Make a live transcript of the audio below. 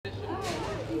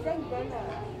When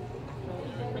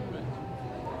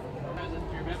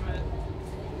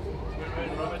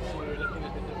Robert, we were looking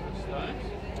at the different stones.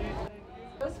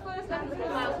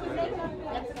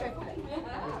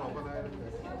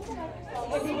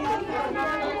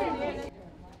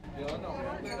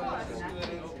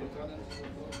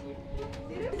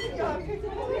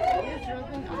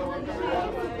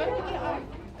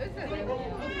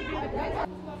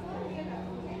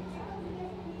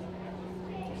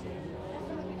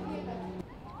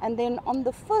 And then on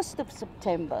the 1st of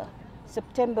September,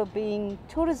 September being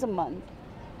tourism month,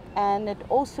 and it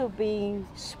also being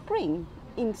spring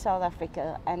in South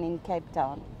Africa and in Cape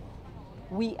Town,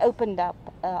 we opened up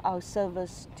our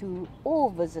service to all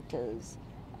visitors,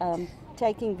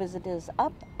 taking visitors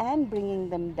up and bringing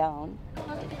them down.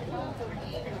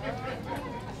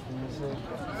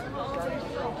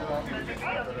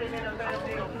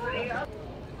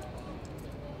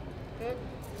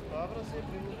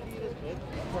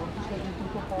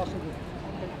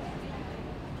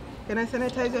 Can I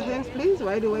sanitize your hands, please,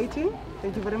 while you're waiting?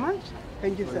 Thank you very much.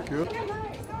 Thank you, sir. Thank you.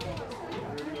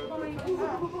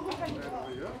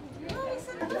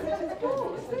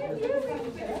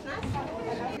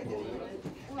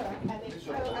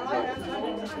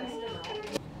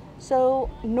 So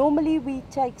normally we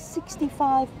take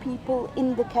 65 people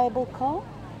in the cable car.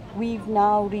 We've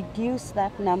now reduced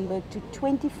that number to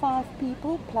 25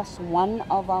 people plus one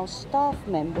of our staff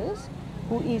members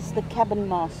who is the cabin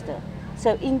master.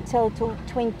 So in total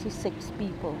 26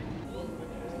 people.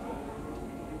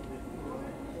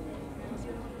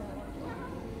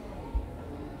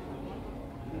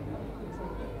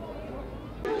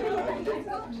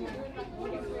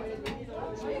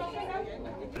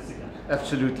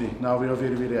 Absolutely. Now we are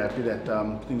very, very happy that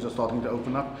things are starting to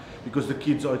open up because the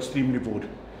kids are extremely bored.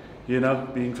 You know,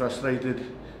 being frustrated,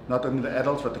 not only the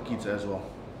adults but the kids as well.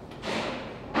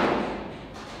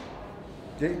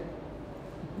 Okay.